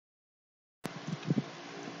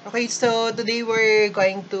Okay, so today we're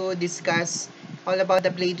going to discuss all about the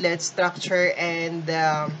platelet structure and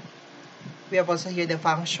we have also here the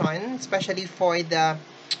function, especially for the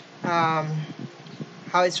um,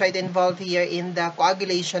 how it's right involved here in the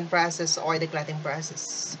coagulation process or the clotting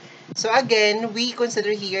process. So again, we consider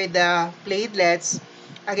here the platelets.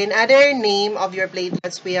 Again, other name of your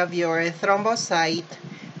platelets, we have your thrombocyte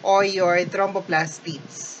or your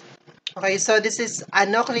thromboplastids. Okay, so this is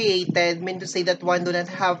enucleated, mean to say that one do not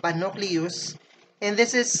have a nucleus. And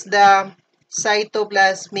this is the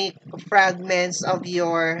cytoplasmic fragments of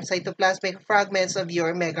your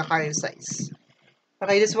megakaryocytes.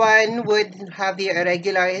 Okay, this one would have the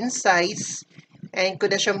irregular in size and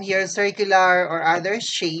could assume here circular or other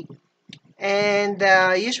shape. And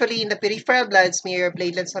usually in the peripheral blood smear,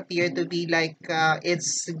 platelets appear to be like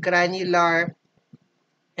it's granular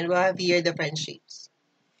and we'll have here different shapes.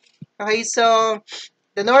 Okay, so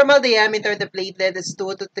the normal diameter of the platelet is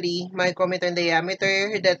 2 to 3 micrometer in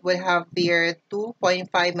diameter. That would have their 2.5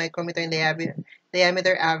 micrometer in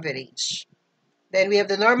diameter average. Then we have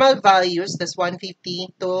the normal values, that's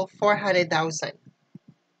 150 to 400,000.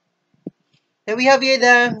 Then we have here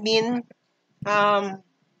the um,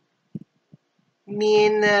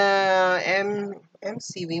 mean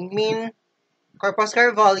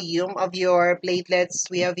corpuscular volume of your platelets.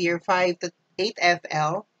 We have here 5 to 8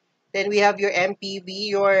 FL. Then we have your MPV,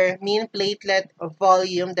 your mean platelet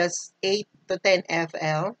volume, that's 8 to 10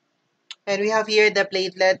 FL. And we have here the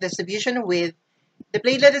platelet distribution width. The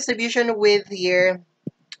platelet distribution width here,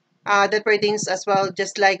 that pertains as well,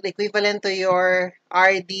 just like the equivalent to your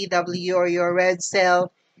RDW or your red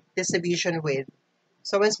cell distribution width.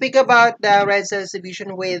 So when speak about the red cell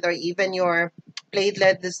distribution width or even your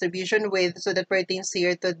platelet distribution width, so that pertains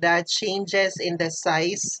here to the changes in the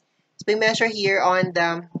size. So we measure here on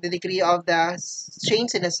the degree of the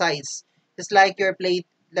change in the size, just like your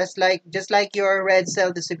just like your red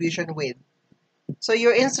cell distribution width. So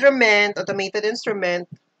your instrument, automated instrument,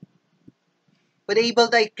 would able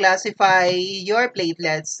to classify your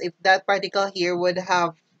platelets if that particle here would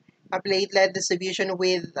have a platelet distribution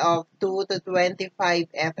width of 2 to 25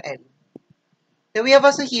 FN. Then we have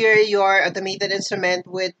also here your automated instrument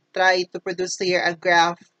would try to produce here a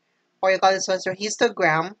graph, or you call this one your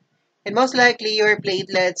histogram. And most likely your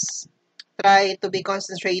platelets try to be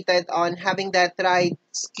concentrated on having that right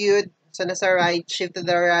skewed. So nasa right, shift to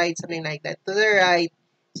the right, something like that. To the right.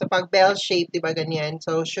 So pag bell shape, di ba ganyan?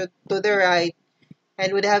 So shoot to the right.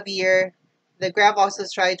 And would have here, the graph also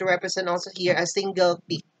try to represent also here a single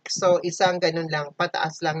peak. So isang ganun lang,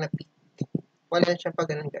 pataas lang na peak. Wala siya pa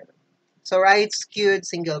ganun-ganun. So right skewed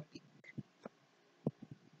single peak.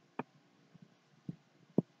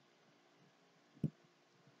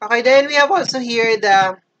 Okay, then we have also here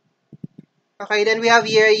then we have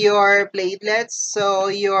here your platelets. So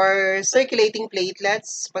your circulating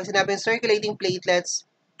platelets. Pag sinabing circulating platelets,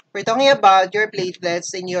 we're talking about your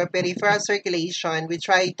platelets in your peripheral circulation. We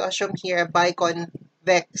try to assume here a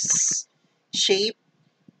biconvex shape.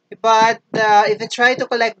 But if you try to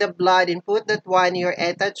collect the blood and put that one in your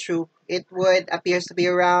ETA tube, it would appears to be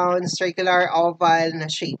round, circular, oval na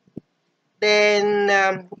shape.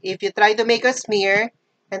 Then, if you try to make a smear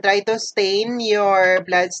and try to stain your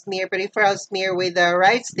blood smear, peripheral smear with the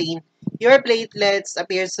right stain, your platelets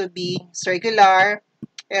appears to be circular,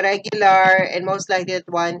 irregular, and most likely that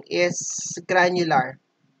one is granular.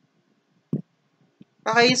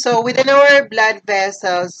 Okay, so within our blood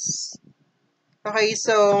vessels, okay,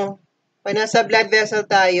 so pag nasa blood vessel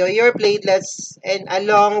tayo, your platelets and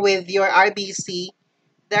along with your RBC,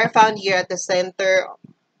 they're found here at the center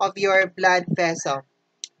of your blood vessel.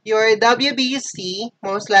 Your WBC,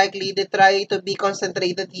 most likely, they try to be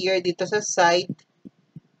concentrated here dito sa site.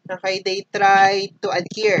 Okay, they try to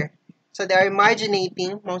adhere. So they are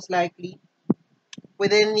marginating, most likely,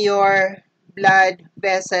 within your blood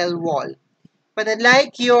vessel wall. But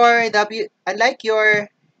unlike your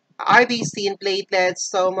RBC and platelets,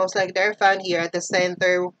 so most likely they're found here at the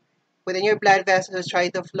center within your blood vessels, try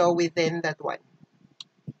to flow within that one.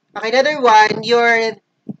 Okay, another one, your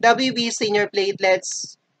WBC and your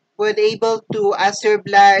platelets would able to, as your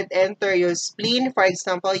blood enter your spleen, for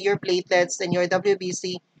example, your platelets and your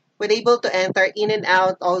WBC would able to enter in and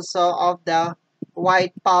out also of the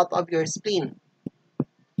white pulp of your spleen.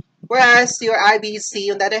 Whereas your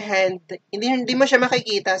RBC, on the other hand, hindi mo siya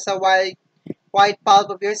makikita sa white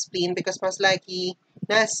pulp of your spleen because most likely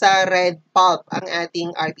nasa red pulp ang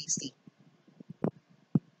ating RBC.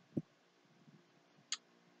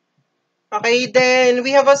 Okay, then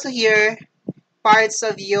we have also here parts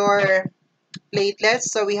of your platelets.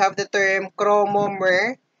 So we have the term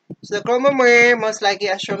chromomer. So the chromomer most likely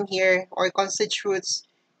assumed here or constitutes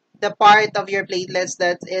the part of your platelets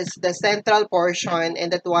that is the central portion,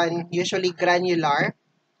 and that one usually granular.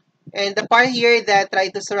 And the part here that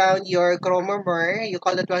try to surround your chromomer, you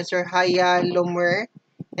call that one your hyalumer,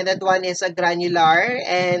 and that one is a granular,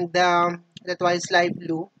 and that one is light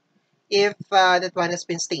blue if that one has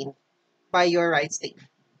been stained by your right stain.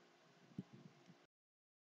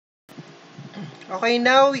 Okay,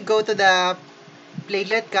 now we go to the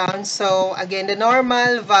platelet count. So again, the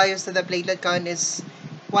normal values of the platelet count is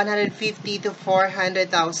 150 to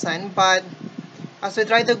 400,000. But as we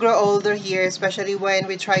try to grow older here, especially when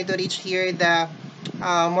we try to reach here the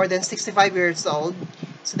more than 65 years old,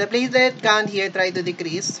 so the platelet count here try to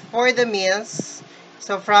decrease. For the males,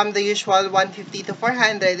 so from the usual 150 to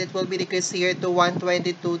 400, it will be decreased here to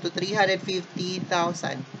 122 to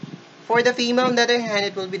 350,000. For the female, on the other hand,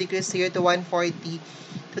 it will be decreased here to 140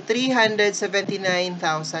 to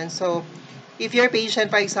 379,000. So, if your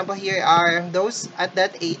patient, for example, here are those at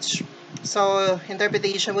that age, so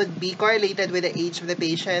interpretation would be correlated with the age of the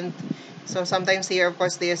patient. So, sometimes here, of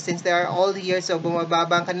course, since they are old here, so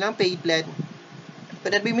bumababa ang kanilang platelet,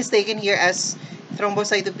 could not be mistaken here as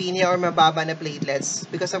thrombocytopenia or mababa na platelets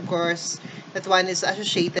because, of course, that one is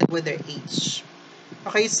associated with their age.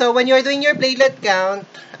 Okay, so when you're doing your platelet count,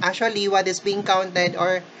 actually what is being counted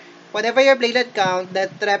or whatever your platelet count, that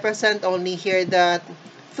represent only here the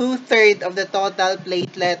 2/3 of the total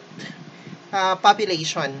platelet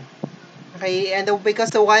population. Okay, and because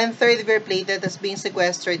the 1/3 of your platelet is being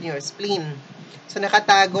sequestered in your spleen. So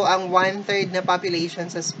nakatago ang 1/3 na population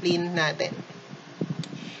sa spleen natin.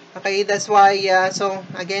 Okay, that's why, so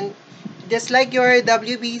again, just like your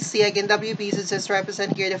WBC, again, WBC just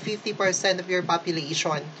represent here the 50% of your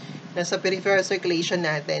population nasa peripheral circulation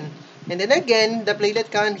natin. And then again, the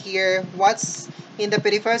platelet count here, what's in the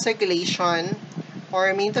peripheral circulation, or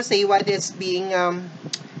I mean to say what is being,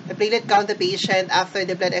 the platelet count the patient after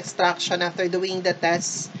the blood extraction, after doing the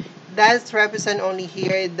tests, that's represent only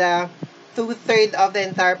here the 2/3 of the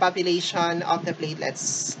entire population of the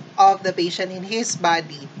platelets of the patient in his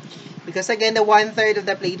body. Because again, the 1/3 of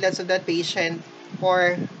the platelets of that patient,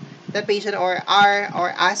 or that patient or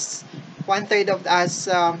us, 1/3 of us,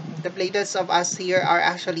 the platelets of us here are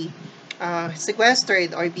actually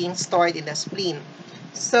sequestered or being stored in the spleen.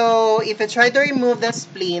 So if you try to remove the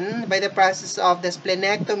spleen by the process of the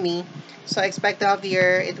splenectomy, so expect to have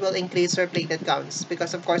here, it will increase your platelet counts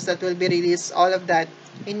because of course that will be released all of that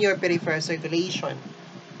in your peripheral circulation.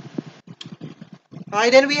 Okay,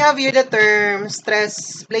 then we have here the term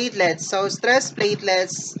stress platelets. So stress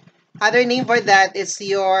platelets, other name for that is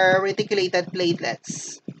your reticulated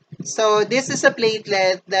platelets. So this is a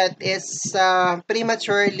platelet that is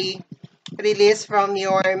prematurely released from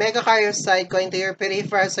your megakaryocyte going to your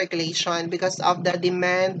peripheral circulation because of the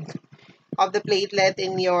demand of the platelet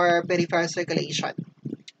in your peripheral circulation.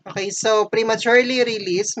 Okay, so prematurely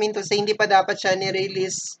release mean to say hindi pa dapat siya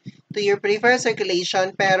ni-release to your peripheral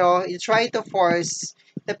circulation pero you try to force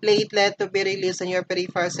the platelet to be released in your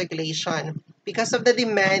peripheral circulation because of the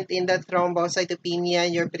demand in the thrombocytopenia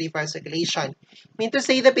in your peripheral circulation. Mean to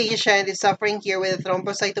say the patient is suffering here with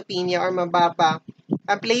thrombocytopenia or mababa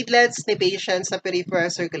ang platelets ni patient sa peripheral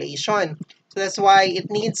circulation. So that's why it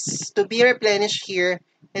needs to be replenished here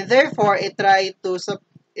and therefore it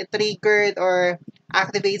triggered or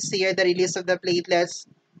activates here the release of the platelets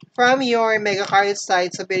from your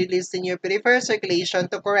megakaryocytes to be released in your peripheral circulation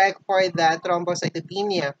to correct for the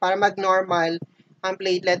thrombocytopenia para mag-normal ang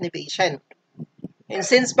platelet ni patient. And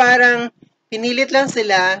since parang pinilit lang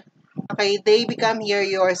sila, okay, they become here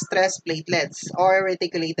your stress platelets or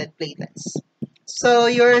reticulated platelets. So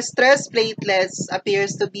your stress platelets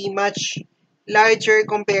appears to be much larger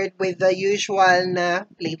compared with the usual na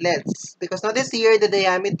platelets. Because notice here the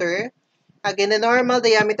diameter. Again, the normal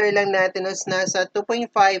diameter lang natin is nasa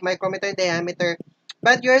 2.5 micrometer diameter.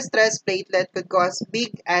 But your stress platelet could go as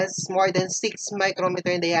big as more than 6 micrometer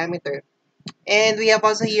in diameter. And we have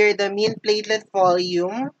also here the mean platelet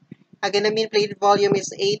volume. Again, the mean platelet volume is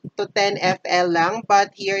 8 to 10 FL lang.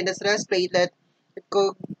 But here in the stress platelet,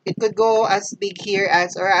 it could go as big here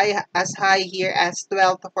as or as high here as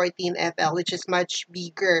 12 to 14 FL, which is much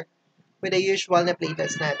bigger with the usual na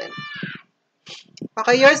platelets natin.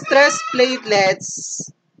 Okay, your stress platelets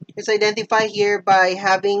is identified here by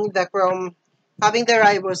having the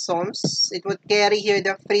ribosomes. It would carry here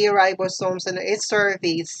the free ribosomes on its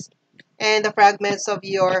surface and the fragments of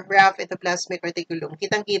your rough endoplasmic reticulum.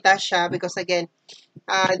 Kitang-kita siya because again,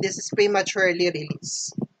 this is prematurely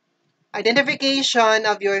released. Identification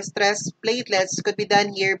of your stress platelets could be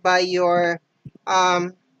done here by your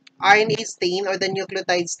RNA stain or the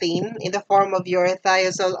nucleotide stain in the form of your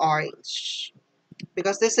thiazole orange.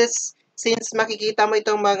 Because this is since makikita mo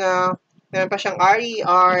itong meron pa siyang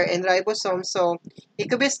RER and ribosome, so it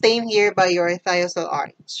could be stained here by your thiazole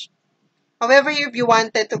orange. However, if you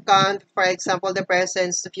wanted to count, for example, the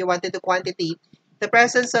presence, if you wanted to quantitate the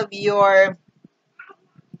presence of your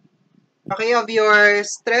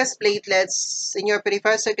stress platelets in your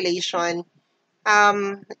peripheral circulation,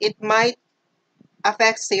 it might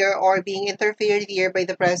affect here or being interfered here by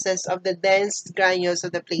the presence of the dense granules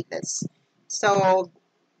of the platelets. So,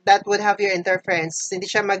 that would have your interference. Hindi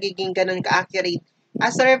siya magiging ganun ka-accurate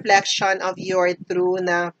as a reflection of your true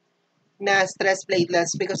na stress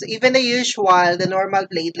platelets, because even the normal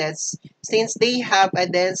platelets, since they have a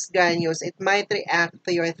dense granules, it might react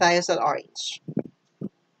to your thiazole orange.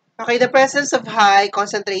 Okay, the presence of high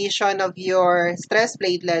concentration of your stress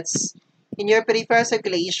platelets in your peripheral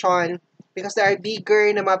circulation, because there are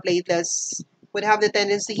bigger na mga platelets, would have the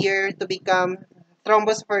tendency here to become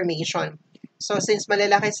thrombus formation. So, since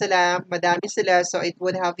malalaki sila, madami sila, so it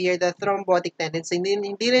would have here the thrombotic tendency.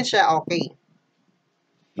 Hindi rin siya okay.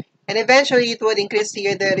 And eventually, it would increase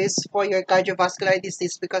here the risk for your cardiovascular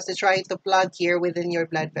disease because it's trying to plug here within your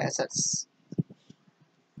blood vessels.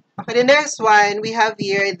 Okay, the next one, we have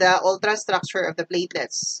here the ultrastructure of the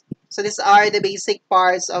platelets. So these are the basic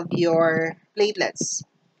parts of your platelets.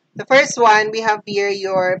 The first one, we have here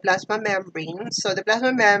your plasma membrane. So the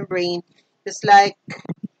plasma membrane is like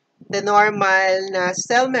the normal na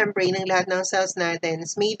cell membrane ng lahat ng cells natin.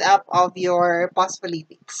 It's made up of your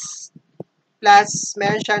phospholipids. Plus,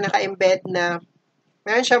 meron siyang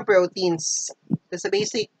proteins. That's a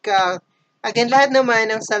basic, again, lahat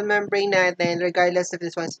naman ng cell membrane natin, regardless if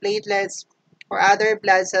this one's platelets or other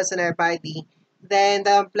blood cells in our body, then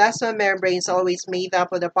the plasma membrane is always made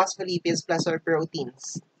up of the phospholipids plus our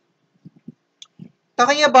proteins.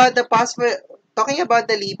 Talking about the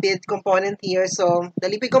lipid component here, so the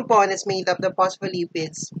lipid component is made up of the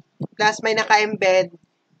phospholipids, plus may naka-embed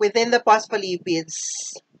within the phospholipids.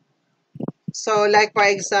 So, like for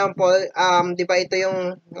example, di ba ito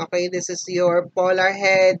yung, okay, this is your polar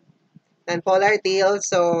head and polar tail.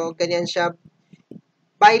 So, ganyan siya.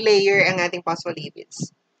 Bilayer ang ating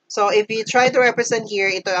phospholipids. So, if you try to represent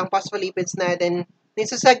here, ito ang phospholipids natin.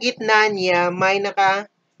 Dito sa gitna niya, may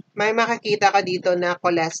makakita ka dito na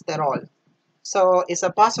cholesterol. So, it's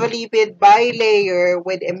a phospholipid bilayer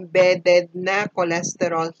with embedded na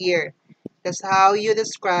cholesterol here. That's how you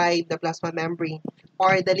describe the plasma membrane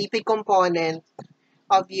or the lipid component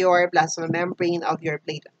of your plasma membrane of your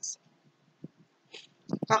platelets.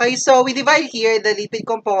 Okay, so we divide here the lipid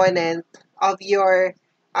component of your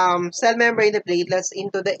cell membrane, the platelets,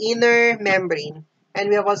 into the inner membrane. And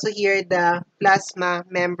we have also here the plasma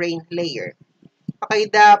membrane layer. Okay,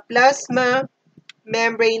 the plasma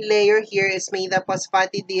membrane layer here is made up of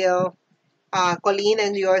phosphatidyl choline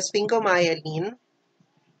and your sphingomyelin.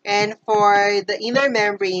 And for the inner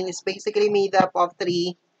membrane, it's basically made up of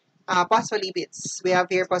three phospholipids. We have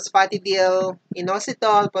here phosphatidyl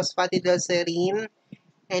inositol, phosphatidyl serine,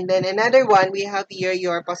 and then another one, we have here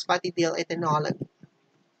your phosphatidyl ethanolamine.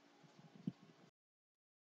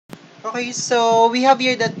 Okay, so we have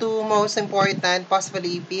here the two most important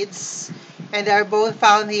phospholipids, and they are both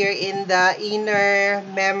found here in the inner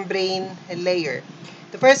membrane layer.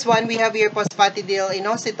 The first one, we have here phosphatidyl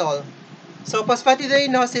inositol. So,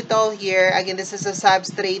 phosphatidylinositol here, again, this is a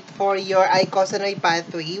substrate for your icosanoid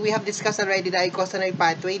pathway. We have discussed already the icosanoid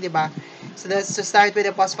pathway, di ba? So, that's to start with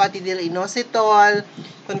the phosphatidylinositol,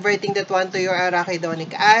 converting that one to your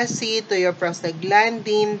arachidonic acid, to your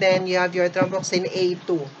prostaglandin, then you have your thromboxane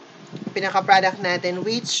A2, pinaka-product natin,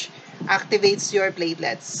 which activates your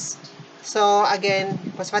platelets. So, again,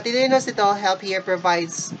 phosphatidylinositol help here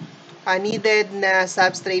provides needed na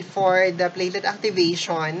substrate for the platelet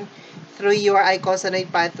activation through your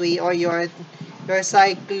icosanoid pathway or your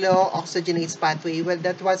cyclooxygenase pathway. Well,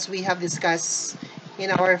 that's what we have discussed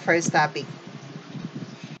in our first topic.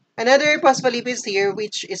 Another phospholipids here,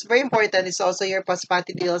 which is very important, is also your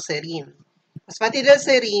phosphatidylserine.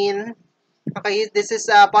 Phosphatidylserine, okay, this is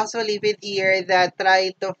a phospholipid here that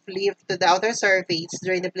try to flip to the outer surface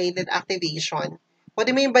during the platelet activation. What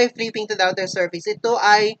do you mean by flipping to the outer surface? Ito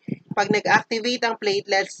ay, pag nag-activate ang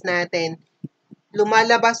platelets natin,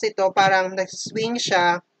 lumalabas ito, parang nag-swing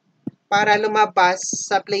siya para lumabas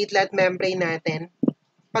sa platelet membrane natin.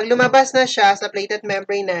 Pag lumabas na siya sa platelet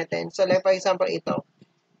membrane natin, so like for example ito,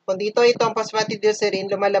 kung dito itong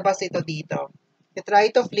phosphatidylserine, lumalabas ito dito. You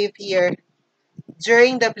try to flip here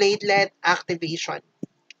during the platelet activation.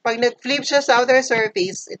 Pag nag-flip siya sa outer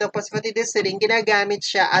surface, itong phosphatidylserine, ginagamit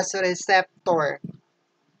siya as a receptor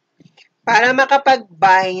para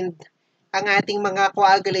makapag-bind ang ating mga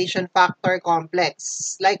coagulation factor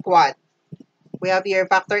complex. Like what? We have here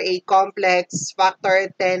factor 8 complex, factor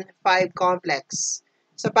 10, 5 complex.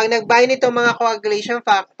 So pag nag-bind itong mga coagulation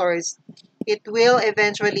factors, it will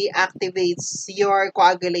eventually activates your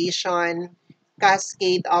coagulation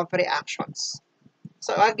cascade of reactions.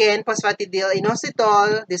 So again,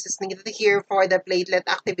 phosphatidylinositol, this is needed here for the platelet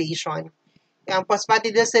activation. Ang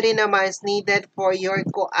phosphatidylserine naman is needed for your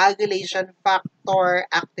coagulation factor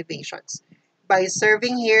activations. By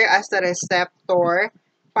serving here as the receptor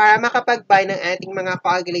para makapag-bind ng ating mga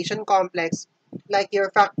coagulation complex like your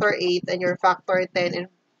factor 8 and your factor 10 and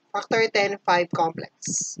factor 10, 5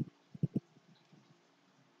 complex.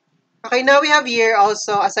 Okay, now we have here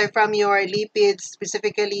also, aside from your lipids,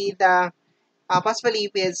 specifically the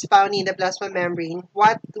phospholipids found in the plasma membrane,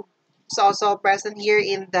 what is also present here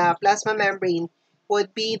in the plasma membrane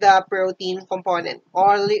would be the protein component,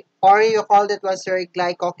 or you call it was your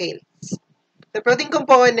glycocalyx. The protein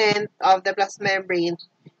component of the plasma membrane,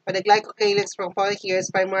 or the glycocalyx component here, is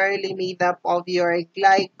primarily made up of your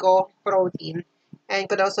glycoprotein and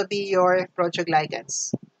could also be your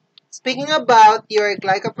proteoglycans. Speaking about your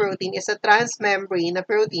glycoprotein, is a transmembrane na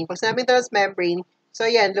protein. Pag sinabing transmembrane, so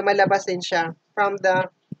yan, lumalabas din siya from the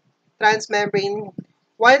transmembrane.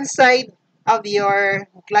 One side of your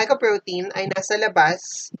glycoprotein ay nasa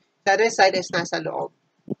labas, the other side is nasa loob.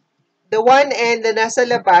 The one end na nasa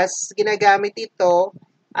labas, ginagamit ito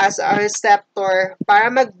as a receptor para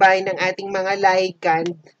mag-bind ng ating mga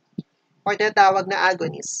ligand or tinatawag na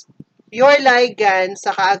agonist. Your ligand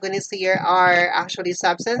sa ka-agonist here are actually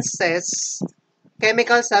substances,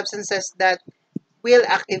 chemical substances that will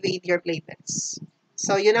activate your platelets.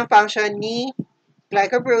 So, yun ang function ni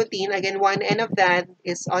glycoprotein. Again, one end of that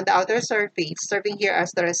is on the outer surface, serving here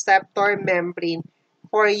as the receptor membrane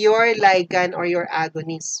for your ligand or your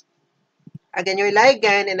agonist. Again, your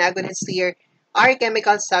ligand and agonist here are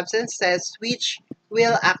chemical substances which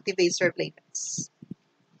will activate your platelets.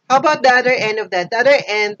 How about the other end of that? The other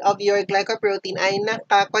end of your glycoprotein ay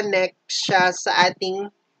nakakonect siya sa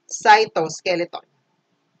ating cytoskeleton.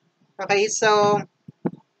 Okay, so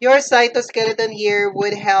your cytoskeleton here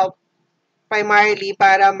would help primarily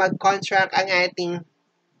para mag-contract ang ating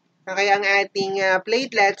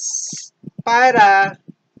platelets para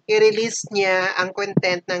i-release niya ang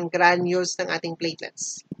content ng granules ng ating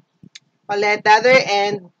platelets. While the other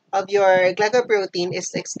end of your glycoprotein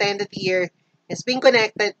is extended here, is being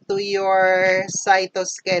connected to your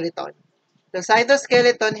cytoskeleton. The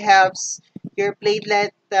cytoskeleton helps your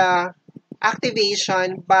platelet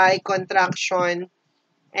activation by contraction,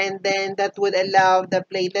 and then that would allow the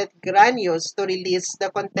platelet granules to release the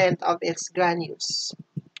content of its granules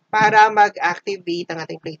para mag-activate ang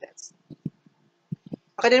ating platelets.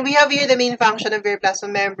 Okay, then we have here the main function of your plasma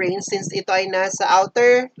membrane. Since ito ay nasa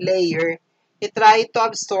outer layer, it tries to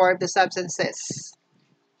absorb the substances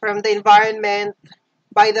from the environment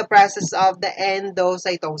by the process of the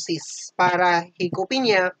endocytosis para higupin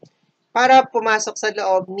niya para pumasok sa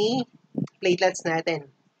loob ni platelets natin.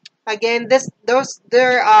 Again,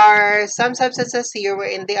 there are some substances here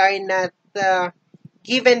wherein they are not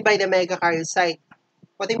given by the megakaryocyte.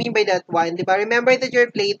 What I mean by that one, di ba? Remember that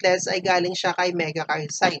your platelets ay galing siya kay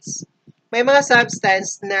megakaryocytes. May mga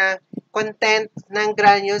substance na content ng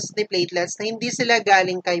granules ni platelets na hindi sila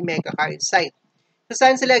galing kay megakaryocyte. So,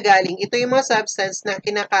 saan sila galing? Ito yung mga substance na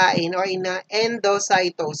kinakain or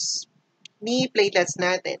endocytose ni platelets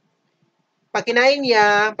natin. Pag kinain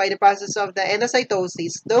niya, by the process of the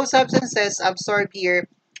endocytosis, those substances absorbed here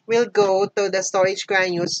will go to the storage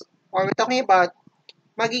granules, or we're talking about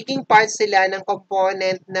magiging parts sila ng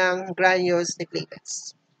component ng granules ni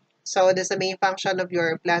platelets. So, that's the main function of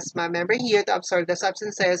your plasma membrane here to absorb the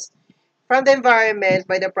substances from the environment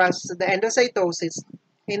by the process of the endocytosis,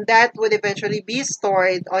 and that would eventually be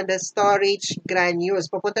stored on the storage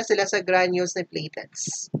granules. Pupunta sila sa granules ni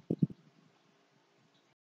platelets.